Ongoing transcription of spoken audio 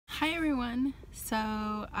Hi everyone. So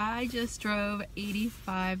I just drove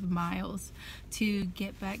 85 miles to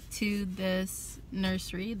get back to this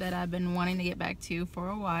nursery that I've been wanting to get back to for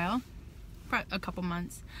a while, for a couple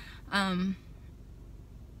months. I'm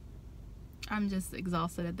just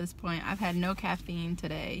exhausted at this point. I've had no caffeine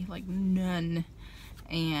today, like none.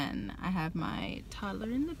 And I have my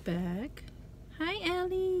toddler in the back. Hi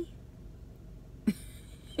Ellie.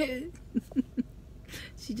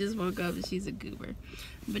 She just woke up and she's a goober.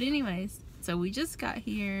 But anyways, so we just got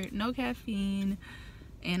here, no caffeine,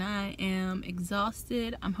 and I am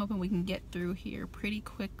exhausted. I'm hoping we can get through here pretty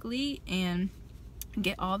quickly and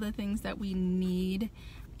get all the things that we need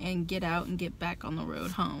and get out and get back on the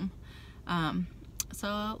road home.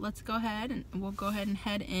 So let's go ahead and we'll go ahead and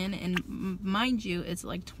head in, and mind you, it's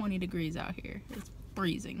like 20 degrees out here. It's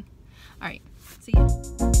freezing. All right, see ya.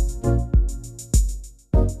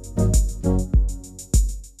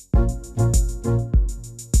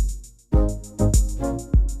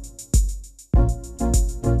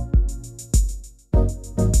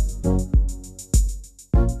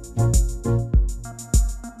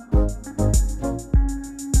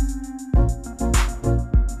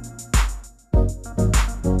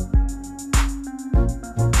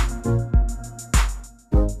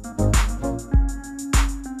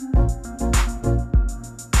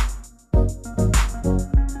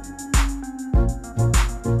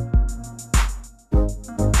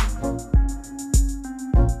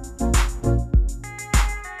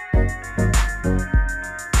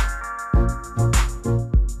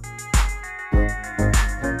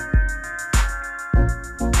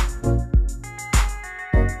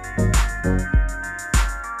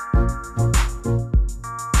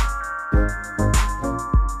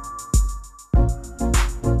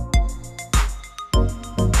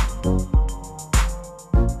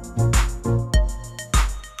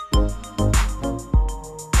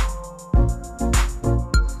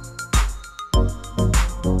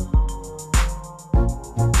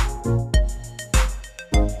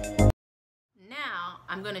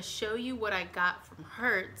 I'm going to show you what I got from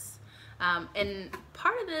Hirts, and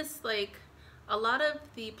part of this, like a lot of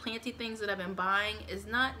the planty things that I've been buying is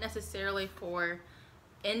not necessarily for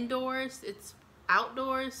indoors, it's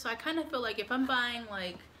outdoors. So I kind of feel like if I'm buying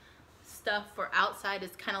like stuff for outside,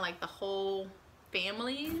 it's kind of like the whole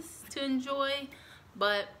families to enjoy.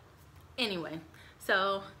 But anyway,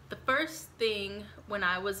 so the first thing when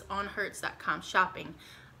I was on Hirts.com shopping,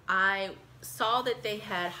 I saw that they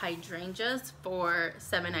had hydrangeas for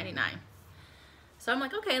 $7.99. So I'm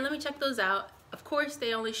like, okay, let me check those out. Of course,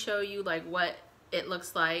 they only show you like what it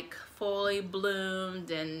looks like, fully bloomed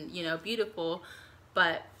and, you know, beautiful.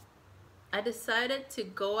 But I decided to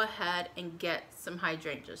go ahead and get some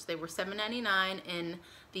hydrangeas. They were $7.99 in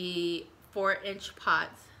the 4-inch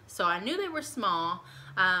pots. So I knew they were small.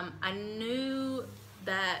 I knew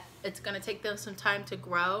that it's gonna take them some time to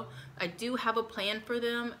grow. I do have a plan for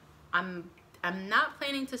them. I'm not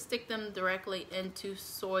planning to stick them directly into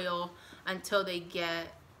soil until they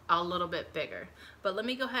get a little bit bigger. But let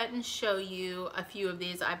me go ahead and show you a few of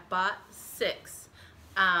these. I bought 6.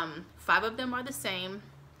 5 of them are the same,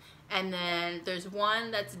 and then there's one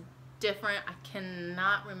that's different. I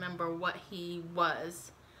cannot remember what he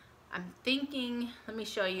was. I'm thinking, let me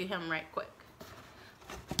show you him right quick.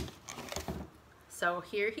 So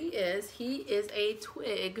here he is. He is a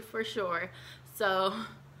twig for sure. So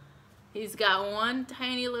he's got one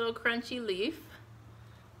tiny little crunchy leaf,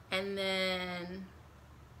 and then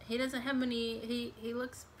he doesn't have any, he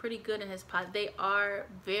looks pretty good in his pot. They are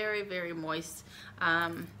very, very moist.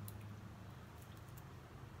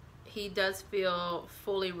 He does feel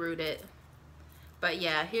fully rooted. But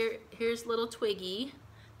yeah, here's little Twiggy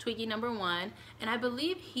number 1, and I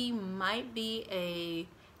believe he might be a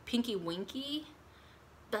Pinky Winky.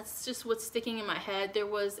 That's just what's sticking in my head. There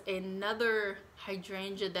was another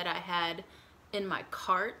hydrangea that I had in my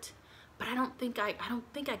cart, but I don't think I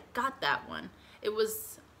got that one. It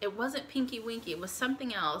wasn't Pinky Winky. It was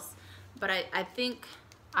something else, but I think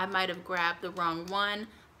I might have grabbed the wrong one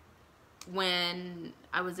when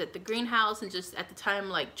I was at the greenhouse, and just at the time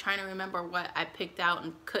like trying to remember what I picked out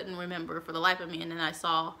and couldn't remember for the life of me, and then I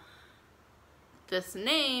saw this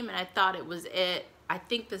name and I thought it was it. I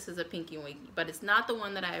think this is a Pinky Winky, but it's not the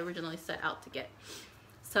one that I originally set out to get.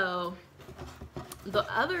 So the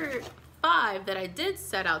other 5 that I did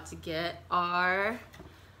set out to get are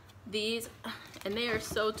these, and they are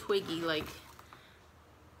so twiggy. Like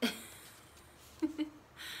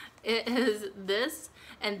it is this,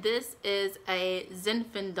 and this is a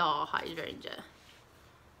Zinfandel hydrangea.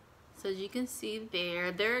 So as you can see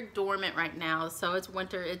there, they're dormant right now, so it's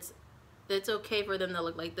winter. It's okay for them to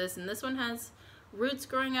look like this. And this one has roots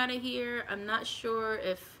growing out of here. I'm not sure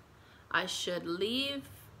if I should leave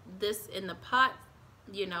this in the pot,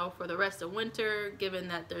 you know, for the rest of winter, given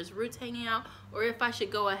that there's roots hanging out, or if I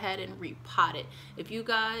should go ahead and repot it. If you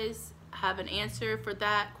guys have an answer for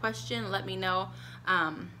that question, let me know.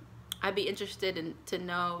 I'd be interested in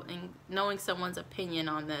knowing someone's opinion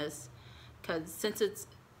on this, because since it's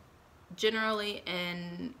generally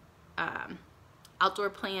an outdoor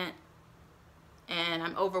plant and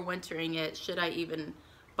I'm overwintering it, should I even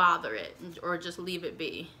bother it or just leave it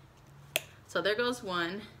be? So there goes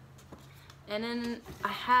one. And then I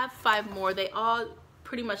have 5 more. They all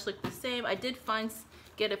pretty much look the same. I did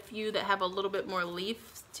get a few that have a little bit more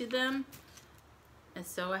leaves to them. And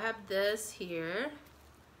so I have this here,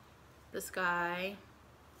 this guy,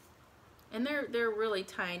 and they're really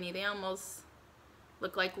tiny. They almost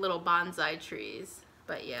look like little bonsai trees.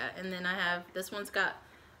 But yeah, and then I have, this one's got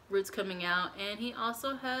roots coming out, and he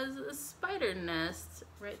also has a spider nest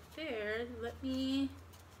right there. Let me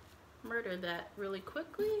murder that really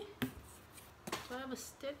quickly. Do I have a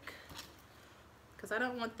stick? Because I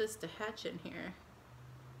don't want this to hatch in here.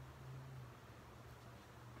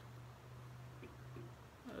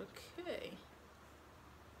 Okay.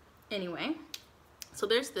 Anyway, so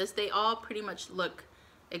there's this. They all pretty much look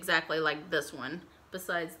exactly like this one,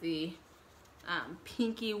 besides the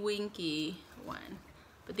pinky winky one.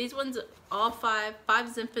 But these ones, all 5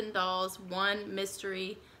 Zinfandels, 1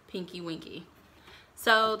 mystery pinky winky.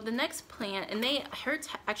 So the next plant, and Hirts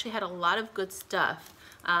actually had a lot of good stuff.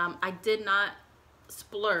 I did not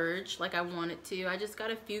splurge like I wanted to. I just got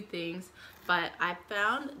a few things, but I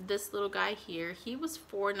found this little guy here. He was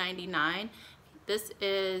 $4.99. This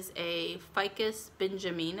is a Ficus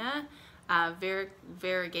benjamina,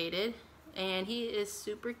 variegated, and he is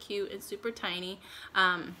super cute and super tiny.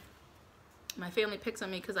 My family picks on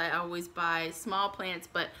me because I always buy small plants,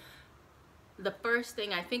 but the first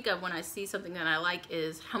thing I think of when I see something that I like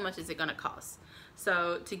is how much is it going to cost.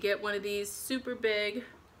 So to get one of these super big,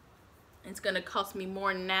 it's going to cost me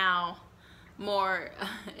more now, more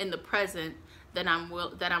in the present than I'm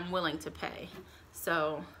willing to pay.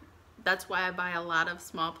 So that's why I buy a lot of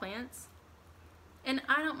small plants. And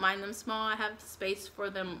I don't mind them small. I have space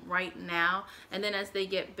for them right now. And then as they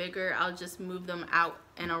get bigger, I'll just move them out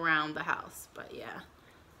and around the house. But yeah,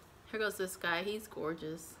 here goes this guy. He's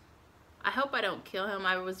gorgeous. I hope I don't kill him.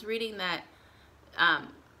 I was reading that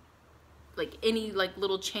like any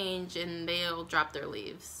little change and they'll drop their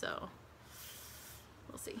leaves. So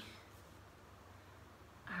we'll see.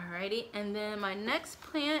 Alrighty, and then my next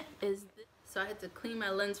plant is this. So I had to clean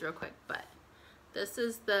my lens real quick, but this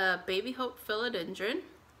is the Baby Hope philodendron,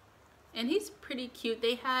 and he's pretty cute.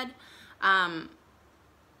 They had,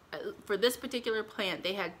 for this particular plant,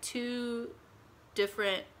 they had 2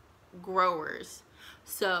 different growers.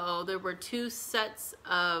 So there were 2 sets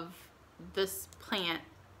of this plant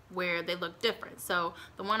where they look different. So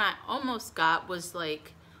the one I almost got was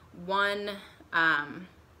like one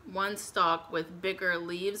stalk with bigger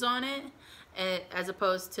leaves on it, as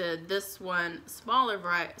opposed to this one, smaller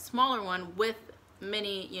one with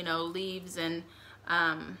many, you know, leaves and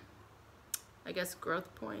I guess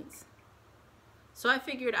growth points. So I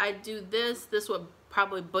figured I'd do this. This would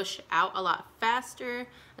probably bush out a lot faster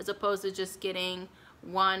as opposed to just getting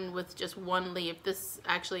one with just 1 leaf. This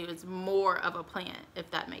actually is more of a plant,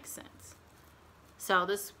 if that makes sense. So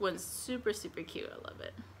this one's super, super cute. I love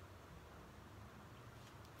it.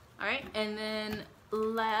 All right, and then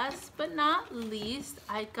last but not least,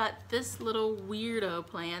 I got this little weirdo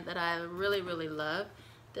plant that I really, really love.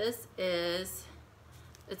 This is,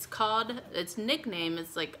 its nickname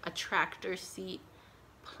is like a tractor seat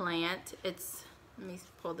plant. It's, let me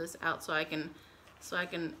pull this out so I can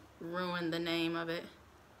ruin the name of it.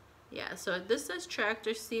 Yeah, so this says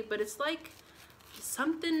tractor seat, but it's like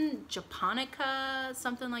something japonica,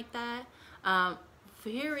 something like that.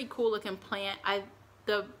 Very cool looking plant.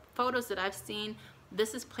 The photos that I've seen,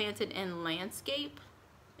 this is planted in landscape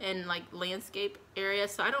area.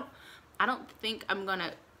 So I don't think I'm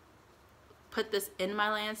gonna put this in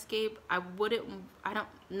my landscape. I don't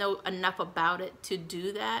know enough about it to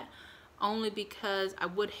do that, only because I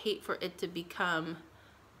would hate for it to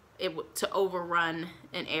to overrun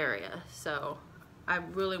an area. So I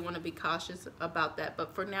really want to be cautious about that.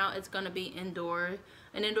 But for now, it's going to be an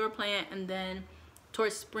indoor plant, and then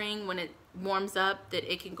towards spring when it warms up, that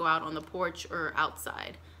it can go out on the porch or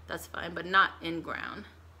outside. That's fine, but not in ground.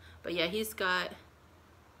 But yeah, he's got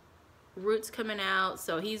roots coming out,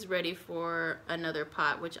 so he's ready for another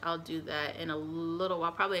pot, which I'll do that in a little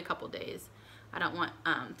while, probably a couple days. I don't want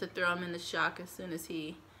to throw him in the shock as soon as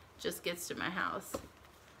he just gets to my house.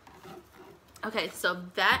 Okay, so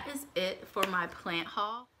that is it for my plant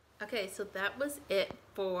haul. Okay, so that was it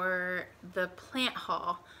for the plant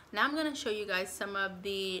haul. Now I'm going to show you guys some of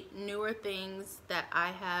the newer things that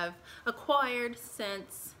I have acquired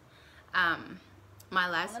since my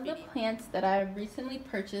last video. One of the plants that I recently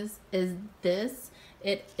purchased is this.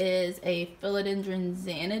 It is a philodendron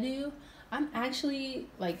Xanadu. I'm actually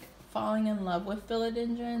like falling in love with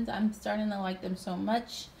philodendrons. I'm starting to like them so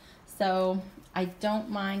much. So I don't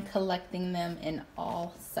mind collecting them in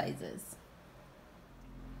all sizes.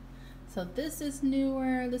 So this is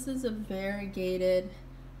newer. This is a variegated,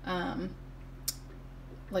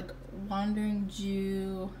 like wandering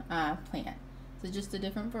Jew plant. So just a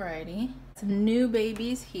different variety. Some new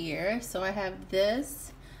babies here. So I have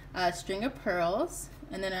this string of pearls,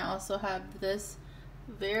 and then I also have this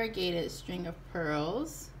variegated string of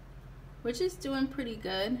pearls, which is doing pretty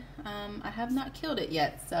good. I have not killed it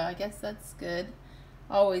yet, so I guess that's good.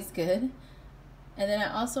 Always good. And then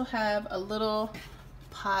I also have a little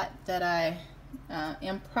pot that I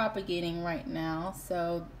am propagating right now,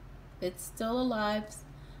 so it's still alive.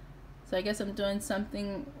 So I guess I'm doing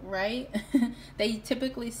something right. They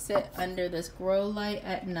typically sit under this grow light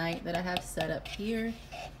at night that I have set up here.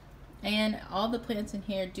 And all the plants in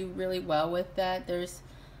here do really well with that. I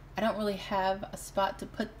don't really have a spot to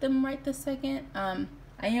put them right this second. I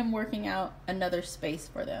am working out another space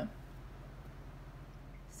for them.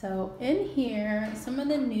 So in here, some of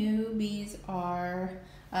the newbies are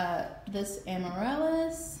this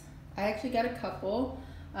amaryllis. I actually got a couple.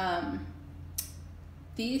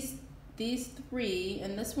 These three,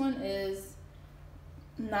 and this one is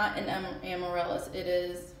not an amaryllis. It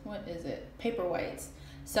is, what is it? Paper whites.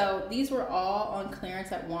 So these were all on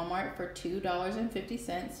clearance at Walmart for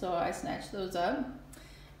 $2.50. So I snatched those up.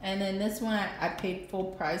 And then this one I paid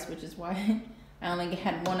full price, which is why I only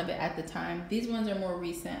had one of it at the time. These ones are more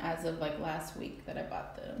recent, as of like last week that I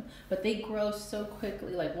bought them. But they grow so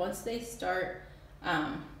quickly. Like once they start,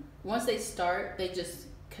 they just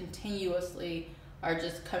continuously are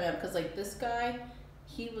just coming up. Because like this guy,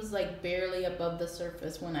 he was like barely above the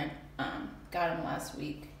surface when I got him last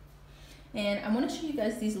week. And I want to show you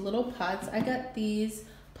guys these little pots. I got these.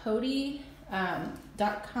 Pody.com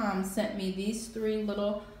sent me these 3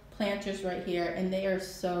 little planters right here, and they are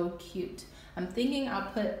so cute. I'm thinking I'll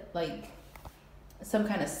put like some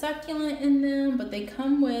kind of succulent in them, but they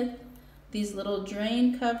come with these little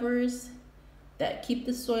drain covers that keep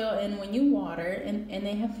the soil in when you water, and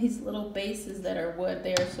they have these little bases that are wood.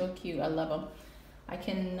 They are so cute. I love them. I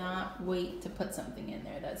cannot wait to put something in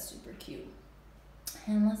there. That's super cute.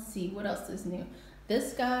 And let's see, what else is new?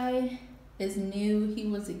 This guy is new. He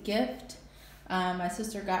was a gift. My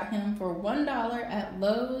sister got him for $1 at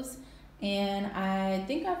Lowe's, and I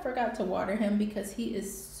think I forgot to water him because he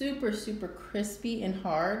is super, super crispy and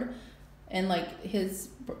hard, and like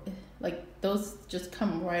those just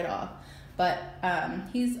come right off. But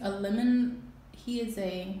he's a lemon. He is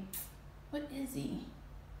a, what is he?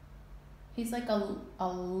 He's like a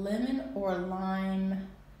lemon or lime,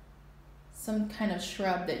 some kind of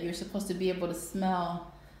shrub that you're supposed to be able to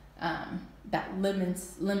smell that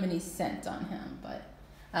lemony scent on him. But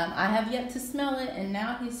I have yet to smell it, and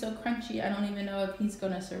now he's so crunchy, I don't even know if he's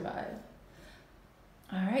gonna survive.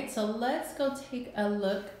 All right, so let's go take a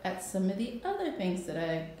look at some of the other things that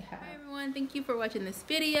I have. Hi everyone, thank you for watching this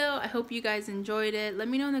video. I hope you guys enjoyed it. Let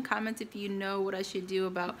me know in the comments if you know what I should do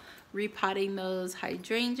about repotting those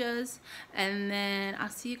hydrangeas, and then I'll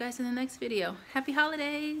see you guys in the next video. Happy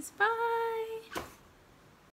holidays, bye.